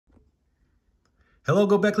Hello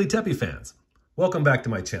Göbekli Tepe fans. Welcome back to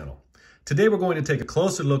my channel. Today we're going to take a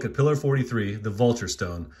closer look at Pillar 43, the Vulture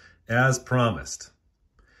Stone, as promised.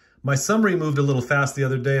 My summary moved a little fast the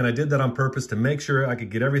other day and I did that on purpose to make sure I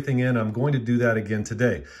could get everything in. I'm going to do that again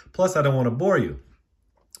today. Plus I don't want to bore you.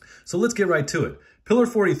 So let's get right to it. Pillar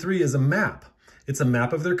 43 is a map. It's a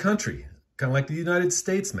map of their country, kind of like the United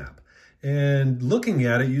States map. And looking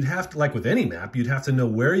at it, you'd have to, like with any map, you'd have to know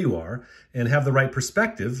where you are and have the right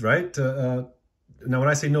perspective, right? Now, when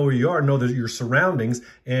I say know where you are, know that your surroundings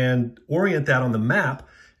and orient that on the map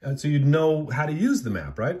so you'd know how to use the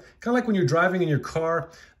map, right? Kind of like when you're driving in your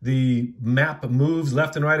car, the map moves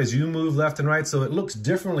left and right as you move left and right. So it looks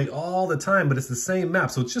differently all the time, but it's the same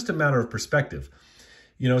map. So it's just a matter of perspective.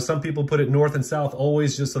 You know, some people put it north and south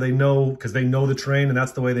always just so they know, because they know the terrain and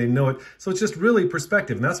that's the way they know it. So it's just really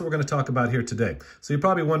perspective. And that's what we're going to talk about here today. So you're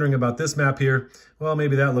probably wondering about this map here. Well,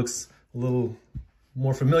 maybe that looks a little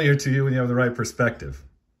more familiar to you when you have the right perspective.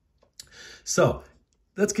 So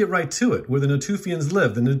let's get right to it, where the Natufians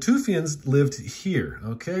lived. The Natufians lived here,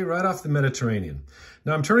 okay, right off the Mediterranean.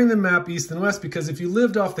 Now I'm turning the map east and west because if you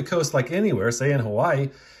lived off the coast like anywhere, say in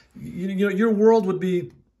Hawaii, you know, your world would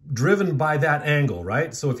be driven by that angle,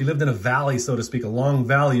 right? So if you lived in a valley, so to speak, a long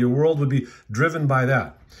valley, your world would be driven by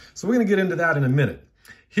that. So we're going to get into that in a minute.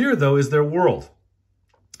 Here, though, is their world.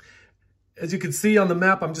 As you can see on the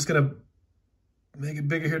map, I'm just going to make it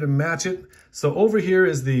bigger here to match it. So over here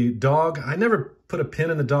is the dog. I never put a pin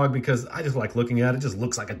in the dog because I just like looking at it. It just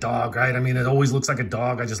looks like a dog, right? I mean, it always looks like a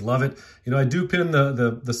dog. I just love it. You know, I do pin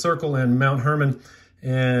the circle and Mount Hermon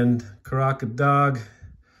and Karakadog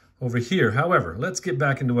over here. However, let's get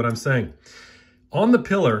back into what I'm saying. On the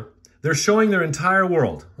pillar, they're showing their entire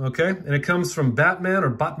world, okay? And it comes from Batman or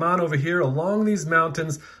Batman over here along these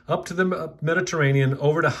mountains up to the Mediterranean,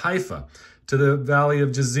 over to Haifa, to the Valley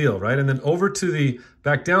of Jezreel, right? And then over to the,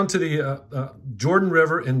 back down to the Jordan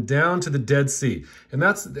River and down to the Dead Sea. And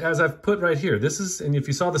that's, as I've put right here, this is, and if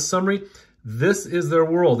you saw the summary, this is their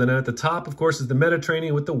world. And at the top, of course, is the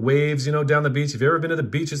Mediterranean with the waves, you know, down the beach. If you've ever been to the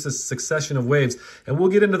beach, it's a succession of waves. And we'll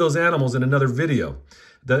get into those animals in another video.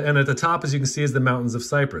 And at the top, as you can see, is the mountains of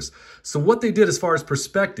Cyprus. So what they did as far as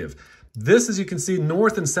perspective, this, as you can see,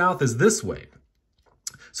 north and south is this way.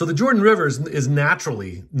 So the Jordan River is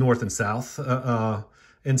naturally north and south,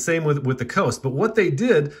 and same with the coast. But what they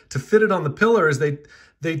did to fit it on the pillar is they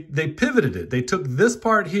pivoted it. They took this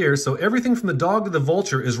part here, so everything from the dog to the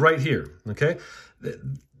vulture is right here, okay?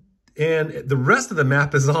 And the rest of the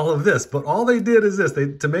map is all of this. But all they did is this.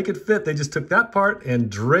 To make it fit, they just took that part and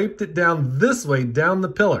draped it down this way, down the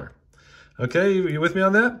pillar. Okay, you with me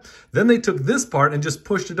on that? Then they took this part and just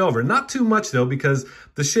pushed it over. Not too much, though, because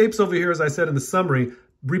the shapes over here, as I said in the summary,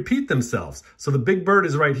 repeat themselves. So the big bird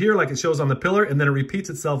is right here like it shows on the pillar, and then it repeats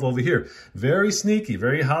itself over here. Very sneaky,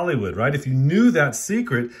 very Hollywood, right? If you knew that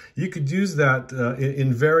secret, you could use that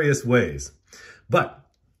in various ways. But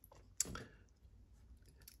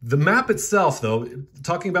the map itself, though,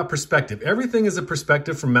 talking about perspective, everything is a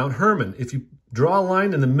perspective from Mount Hermon. If you draw a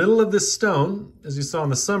line in the middle of this stone, as you saw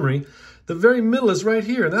in the summary, the very middle is right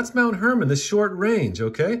here, and that's Mount Hermon, this short range,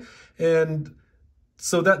 okay? And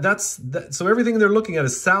so so everything they're looking at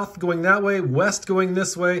is south going that way, west going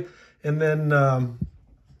this way, and then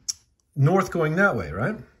north going that way,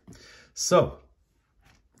 right? So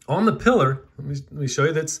on the pillar, let me show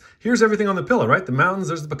you here's everything on the pillar, right? The mountains,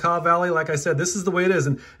 there's the Baca Valley, like I said, this is the way it is.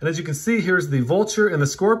 And as you can see, here's the vulture and the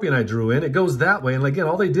scorpion I drew in. It goes that way. And again,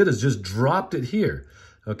 all they did is just dropped it here,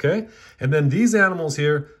 okay? And then these animals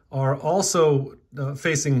here are also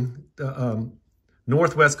facing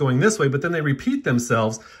northwest going this way, but then they repeat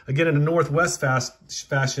themselves again in a northwest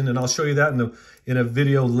fashion, and I'll show you that in a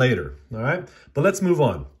video later, all right? But let's move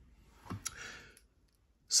on.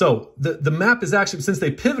 So the map is actually, since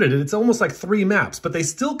they pivoted it, it's almost like three maps, but they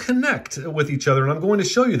still connect with each other, and I'm going to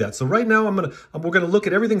show you that. So right now we're gonna look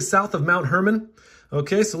at everything south of Mount Hermon.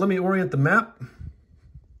 Okay, so let me orient the map,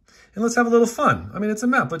 and let's have a little fun. I mean, it's a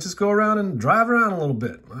map. Let's just go around and drive around a little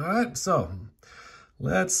bit. All right, so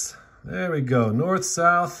there we go, north,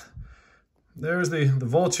 south. There's the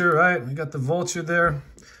vulture, right? We got the vulture there.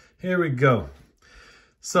 Here we go.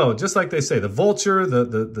 So just like they say, the vulture,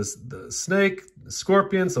 the snake, the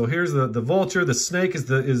scorpion. So here's the vulture. The snake is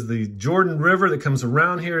the Jordan River that comes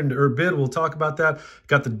around here into Irbid. We'll talk about that.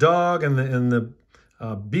 Got the dog and the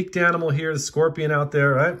beaked animal here, the scorpion out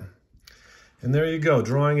there, right? And there you go,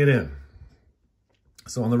 drawing it in.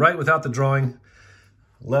 So on the right without the drawing,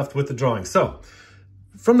 left with the drawing. So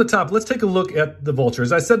from the top, let's take a look at the vulture.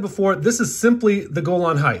 As I said before, this is simply the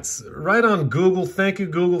Golan Heights. Right on Google. Thank you,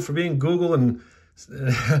 Google, for being Google, and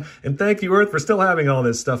thank you, Earth, for still having all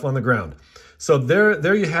this stuff on the ground. So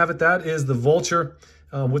there you have it. That is the vulture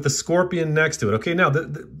with the scorpion next to it. Okay, now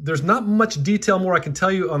there's not much detail more I can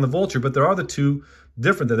tell you on the vulture, but there are the two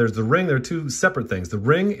different. There's the ring. There are two separate things, the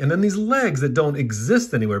ring and then these legs that don't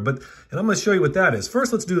exist anywhere. And I'm going to show you what that is.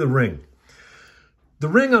 First, let's do the ring. The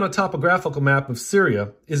ring on a topographical map of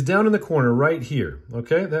Syria is down in the corner right here,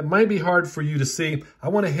 okay? That might be hard for you to see. I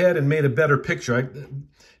went ahead and made a better picture,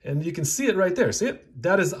 and you can see it right there. See it?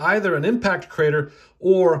 That is either an impact crater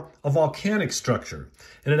or a volcanic structure.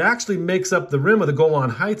 And it actually makes up the rim of the Golan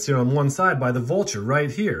Heights here on one side by the vulture right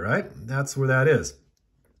here, right? That's where that is.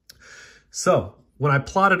 So when I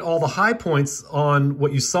plotted all the high points on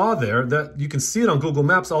what you saw there, that you can see it on Google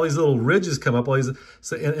Maps, all these little ridges come up, and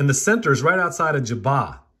the center is right outside of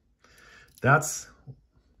Jabba. That's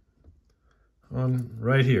on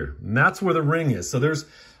right here. And that's where the ring is. So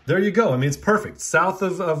there you go. I mean, it's perfect. South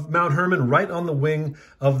of Mount Hermon, right on the wing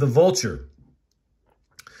of the vulture.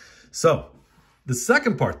 So the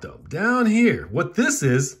second part though, down here, what this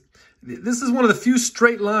is one of the few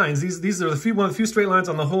straight lines. These are one of the few straight lines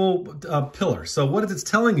on the whole pillar. So what it's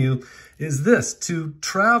telling you is this: to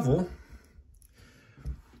travel,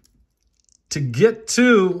 to get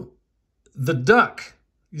to the duck.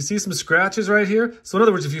 You see some scratches right here? So in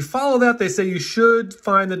other words, if you follow that, they say you should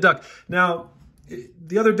find the duck. Now,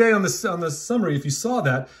 the other day on the summary, if you saw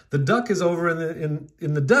that, the duck is over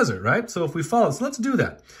in the desert, right? So if we follow it, so let's do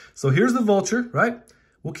that. So here's the vulture, right?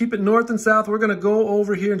 We'll keep it north and south. We're going to go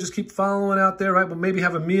over here and just keep following out there, right? We'll maybe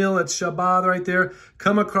have a meal at Shabbat right there.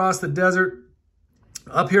 Come across the desert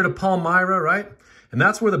up here to Palmyra, right? And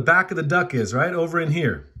that's where the back of the duck is, right? Over in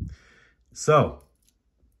here. So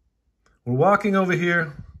we're walking over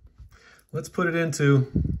here. Let's put it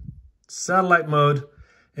into satellite mode.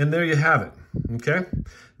 And there you have it, okay?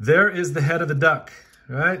 There is the head of the duck,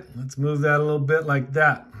 right? Let's move that a little bit like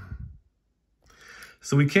that.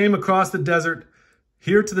 So we came across the desert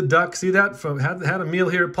here to the duck. See that? Had a meal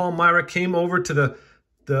here at Palmyra, came over to the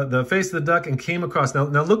face of the duck and came across. Now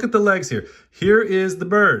look at the legs here. Here is the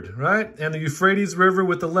bird, right? And the Euphrates River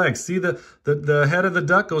with the legs. See the head of the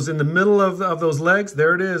duck goes in the middle of those legs.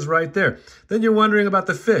 There it is right there. Then you're wondering about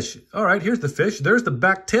the fish. All right, here's the fish. There's the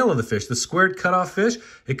back tail of the fish, the squared cutoff fish.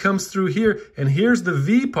 It comes through here, and here's the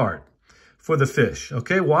V part for the fish,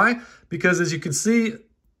 okay? Why? Because as you can see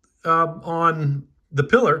on the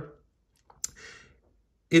pillar,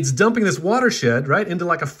 it's dumping this watershed, right, into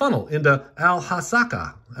like a funnel, into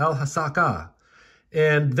Al-Hasaka,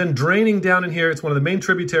 and then draining down in here. It's one of the main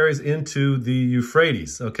tributaries into the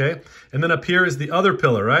Euphrates, okay? And then up here is the other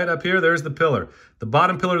pillar, right? Up here, there's the pillar. The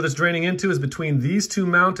bottom pillar that's draining into is between these two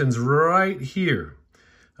mountains right here,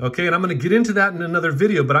 okay? And I'm going to get into that in another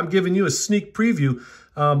video, but I'm giving you a sneak preview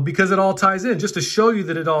because it all ties in, just to show you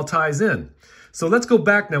that it all ties in. So let's go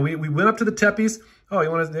back now. We went up to the tepes. Oh, you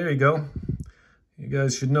want to, there you go. You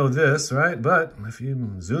guys should know this, right? But if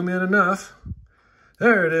you zoom in enough,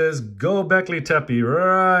 there it is, Göbekli Tepe,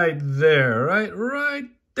 right there, right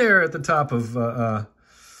there at the top of, and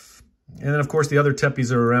then of course the other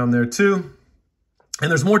tepes are around there too.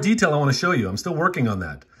 And there's more detail I want to show you. I'm still working on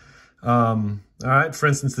that. All right, for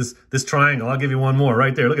instance, this triangle, I'll give you one more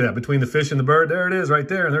right there. Look at that, between the fish and the bird, there it is right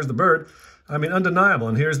there, and there's the bird. I mean, undeniable.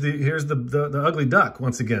 And here's the ugly duck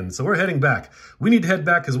once again. So we're heading back. We need to head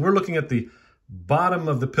back because we're looking at the bottom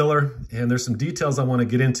of the pillar, and there's some details I want to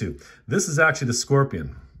get into. This is actually the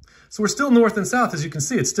scorpion. So we're still north and south, as you can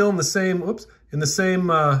see. It's still in the same,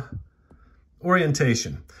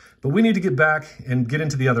 orientation. But we need to get back and get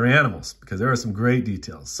into the other animals because there are some great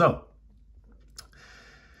details. So,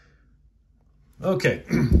 okay.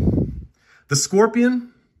 The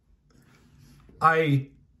scorpion,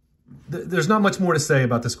 there's not much more to say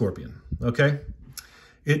about the scorpion, okay?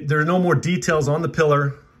 There are no more details on the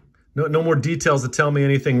pillar. No more details to tell me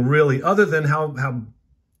anything really other than how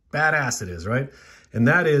badass it is, right? And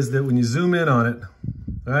that is that when you zoom in on it,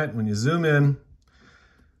 right? When you zoom in,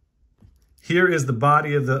 here is the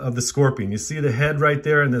body of the scorpion. You see the head right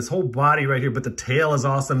there and this whole body right here, but the tail is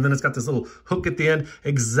awesome. And then it's got this little hook at the end,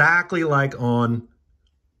 exactly like on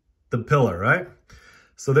the pillar, right?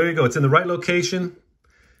 So there you go. It's in the right location.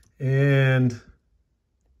 And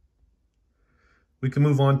we can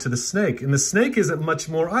move on to the snake. And the snake isn't much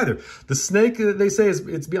more either. The snake, they say,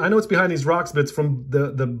 I know it's behind these rocks, but it's from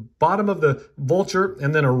the bottom of the vulture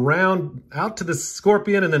and then around out to the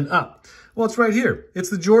scorpion and then up. Well, it's right here.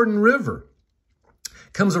 It's the Jordan River.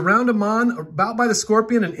 Comes around Amman, about by the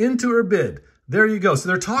scorpion and into Irbid. There you go. So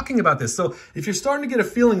they're talking about this. So if you're starting to get a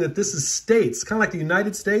feeling that this is states, kind of like the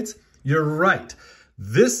United States, you're right.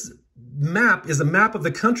 This map is a map of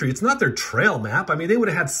the country. It's not their trail map. I mean, they would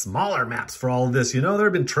have had smaller maps for all of this. You know, there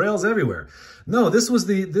have been trails everywhere. No, this was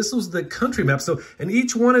the country map. So, and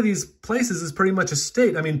each one of these places is pretty much a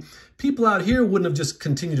state. I mean, people out here wouldn't have just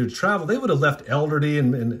continued to travel. They would have left elderly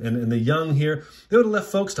and the young here. They would have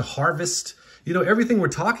left folks to harvest. You know, everything we're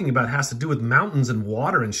talking about has to do with mountains and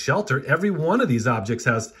water and shelter. Every one of these objects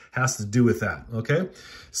has to do with that, okay?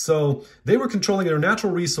 So they were controlling their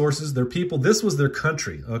natural resources, their people. This was their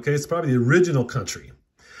country, okay? It's probably the original country.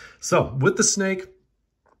 So with the snake,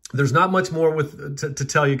 there's not much more to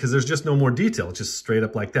tell you because there's just no more detail. It's just straight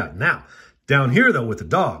up like that. Now, down here, though, with the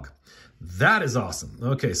dog, that is awesome.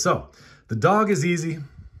 Okay, so the dog is easy.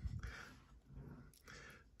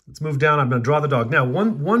 Let's move down. I'm going to draw the dog. Now,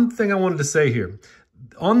 one thing I wanted to say here.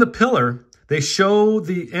 On the pillar, they show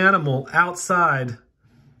the animal outside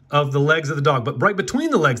of the legs of the dog, but right between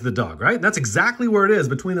the legs of the dog, right? That's exactly where it is,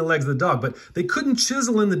 between the legs of the dog. But they couldn't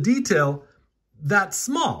chisel in the detail that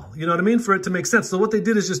small, you know what I mean, for it to make sense. So what they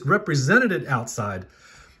did is just represented it outside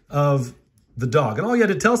of the dog. And all you had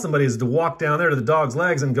to tell somebody is to walk down there to the dog's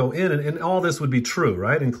legs and go in, and all this would be true,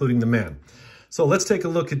 right? Including the man. So let's take a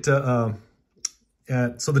look at...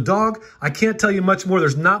 so the dog, I can't tell you much more.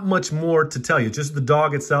 There's not much more to tell you. Just the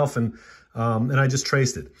dog itself, and I just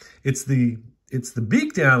traced it. It's the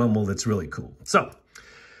beaked animal that's really cool. So,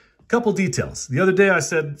 a couple details. The other day I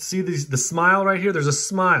said, see the smile right here? There's a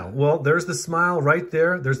smile. Well, there's the smile right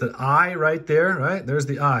there. There's the eye right there, right? There's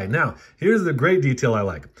the eye. Now, here's the great detail I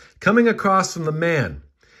like. Coming across from the man.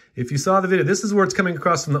 If you saw the video, this is where it's coming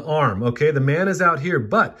across from the arm, okay? The man is out here,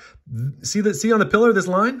 but see on the pillar, this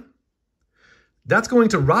line? That's going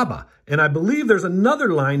to Rabba. And I believe there's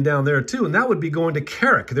another line down there too, and that would be going to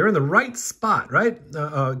Carrick. They're in the right spot, right?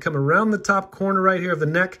 Come around the top corner right here of the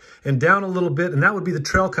neck and down a little bit, and that would be the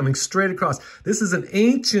trail coming straight across. This is an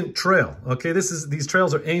ancient trail, okay? These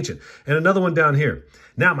trails are ancient. And another one down here.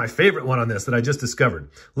 Now, my favorite one on this that I just discovered.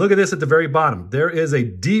 Look at this at the very bottom. There is a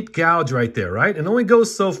deep gouge right there, right? It only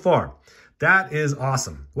goes so far. That is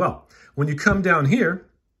awesome. Well, when you come down here,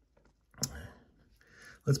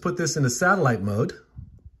 let's put this into satellite mode.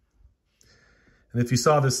 And if you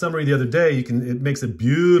saw the summary the other day, it makes a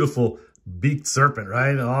beautiful beaked serpent,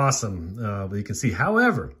 right? Awesome. But you can see,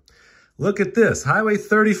 however, look at this. Highway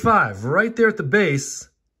 35, right there at the base,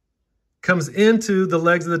 comes into the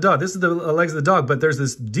legs of the dog. This is the legs of the dog, but there's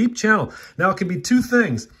this deep channel. Now, it can be two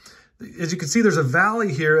things. As you can see, there's a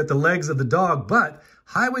valley here at the legs of the dog, but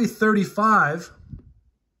Highway 35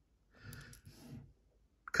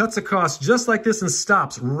 cuts across just like this and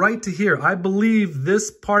stops right to here. I believe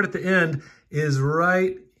this part at the end is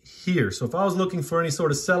right here. So if I was looking for any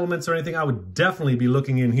sort of settlements or anything, I would definitely be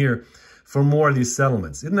looking in here for more of these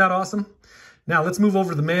settlements. Isn't that awesome? Now let's move over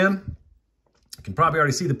to the man. You can probably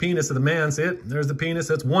already see the penis of the man. See it? There's the penis.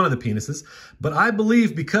 That's one of the penises. But I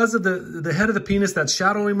believe because of the head of the penis, that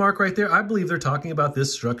shadowy mark right there, I believe they're talking about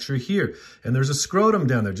this structure here. And there's a scrotum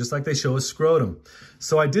down there, just like they show a scrotum.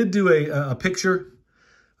 So I did do a picture.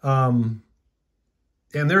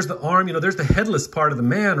 And there's the arm, you know, there's the headless part of the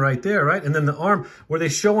man right there, right? And then the arm where they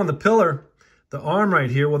show on the pillar, the arm right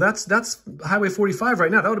here. Well, that's Highway 45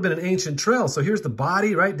 right now. That would have been an ancient trail. So here's the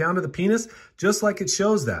body right down to the penis, just like it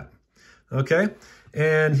shows that. Okay.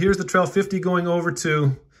 And here's the trail 50 going over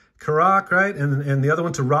to Karak, right? And the other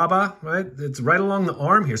one to Rabba, right? It's right along the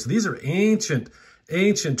arm here. So these are ancient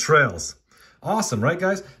trails. Awesome, right,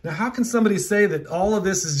 guys? Now, how can somebody say that all of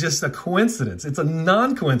this is just a coincidence? It's a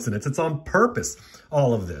non-coincidence. It's on purpose,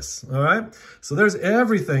 all of this, all right? So there's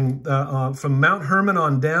everything from Mount Hermon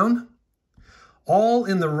on down, all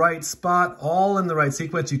in the right spot, all in the right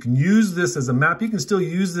sequence. You can use this as a map. You can still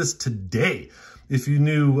use this today if you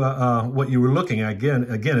knew what you were looking at.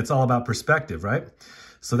 Again, it's all about perspective, right?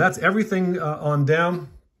 So that's everything on down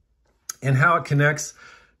and how it connects.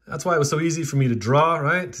 That's why it was so easy for me to draw,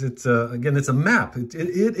 right? It's again, it's a map. It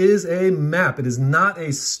is a map. It is not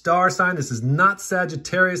a star sign. This is not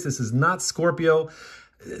Sagittarius. This is not Scorpio.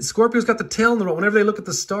 Scorpio's got the tail in the wrong. Whenever they look at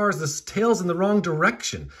the stars, the tail's in the wrong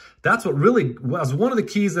direction. That's what really was one of the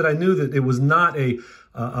keys that I knew that it was not a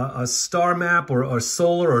star map or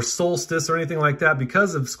solar or solstice or anything like that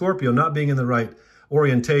because of Scorpio not being in the right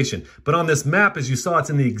orientation. But on this map, as you saw, it's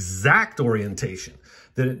in the exact orientation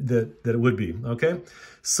that it would be, okay?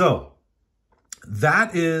 So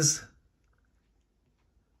that is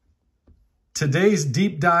today's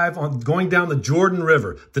deep dive on going down the Jordan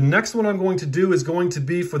River. The next one I'm going to do is going to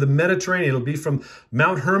be for the Mediterranean. It'll be from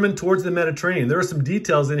Mount Hermon towards the Mediterranean. There are some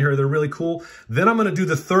details in here that are really cool. Then I'm going to do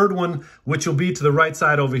the third one, which will be to the right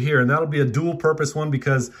side over here. And that'll be a dual purpose one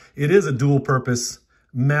because it is a dual purpose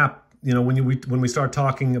map. You know, when we start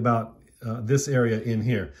talking about this area in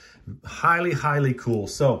here. Highly, highly cool.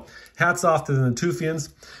 So hats off to the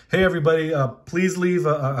Natufians. Hey, everybody, please leave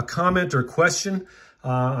a comment or question.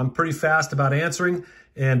 I'm pretty fast about answering.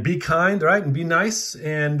 And be kind, right? And be nice.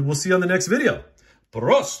 And we'll see you on the next video.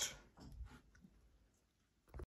 Prost!